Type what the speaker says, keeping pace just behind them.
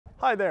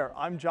Hi there,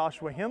 I'm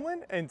Joshua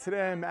Hanlon, and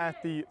today I'm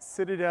at the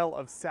Citadel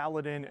of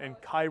Saladin in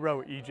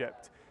Cairo,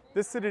 Egypt.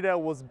 This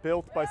citadel was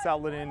built by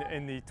Saladin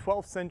in the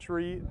 12th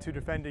century to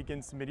defend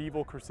against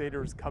medieval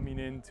crusaders coming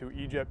into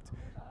Egypt,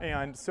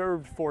 and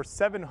served for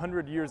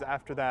 700 years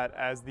after that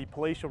as the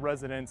palatial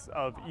residence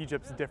of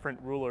Egypt's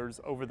different rulers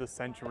over the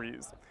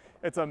centuries.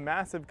 It's a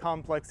massive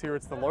complex here.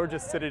 It's the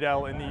largest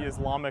citadel in the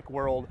Islamic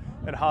world.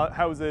 It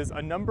houses a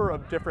number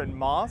of different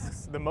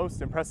mosques, the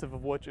most impressive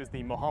of which is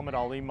the Muhammad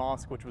Ali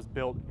Mosque, which was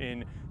built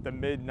in the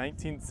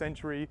mid-19th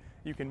century.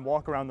 You can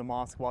walk around the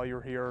mosque while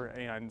you're here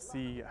and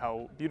see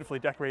how beautifully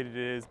decorated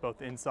it is,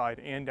 both inside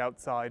and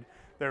outside.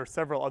 There are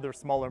several other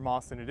smaller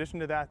mosques in addition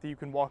to that you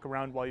can walk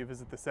around while you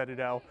visit the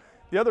Citadel.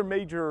 The other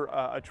major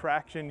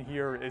attraction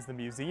here is the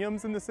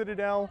museums in the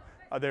Citadel.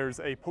 There's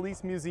a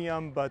police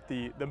museum, but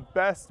the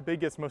best,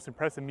 biggest, most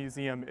impressive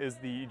museum is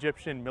the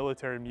Egyptian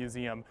Military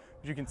Museum.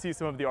 You can see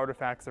some of the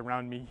artifacts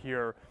around me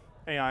here.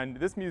 And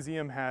this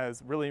museum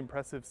has really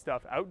impressive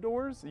stuff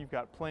outdoors. You've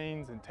got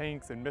planes and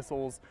tanks and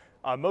missiles,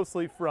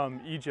 mostly from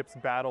Egypt's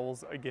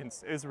battles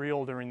against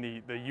Israel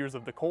during the years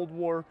of the Cold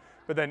War.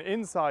 But then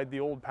inside the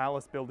old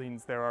palace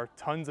buildings, there are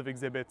tons of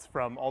exhibits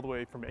from all the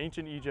way from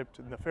ancient Egypt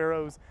and the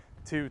pharaohs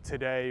to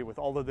today, with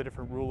all of the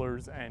different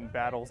rulers and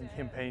battles and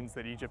campaigns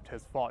that Egypt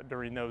has fought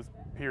during those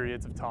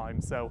periods of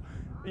time. So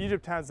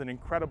Egypt has an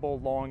incredible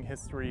long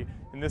history,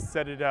 and this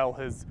citadel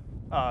has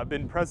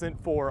been present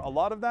for a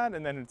lot of that,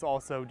 and then it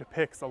also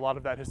depicts a lot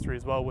of that history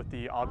as well with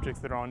the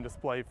objects that are on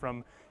display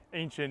from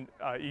ancient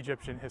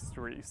Egyptian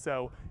history.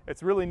 So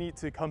it's really neat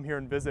to come here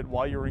and visit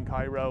while you're in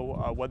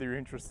Cairo, whether you're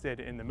interested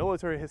in the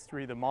military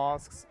history, the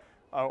mosques,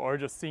 or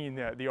just seeing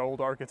the old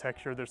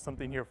architecture. There's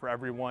something here for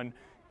everyone.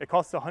 It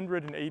costs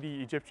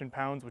 180 Egyptian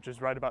pounds, which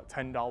is right about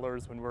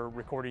 $10 when we're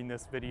recording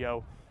this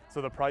video.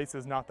 So the price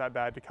is not that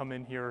bad to come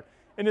in here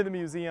into the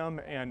museum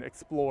and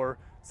explore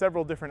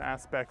several different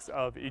aspects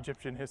of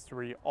Egyptian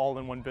history all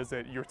in one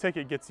visit. Your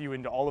ticket gets you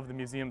into all of the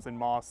museums and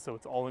mosques, so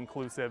it's all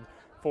inclusive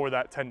for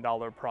that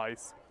 $10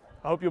 price.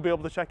 I hope you'll be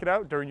able to check it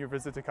out during your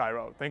visit to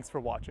Cairo. Thanks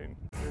for watching.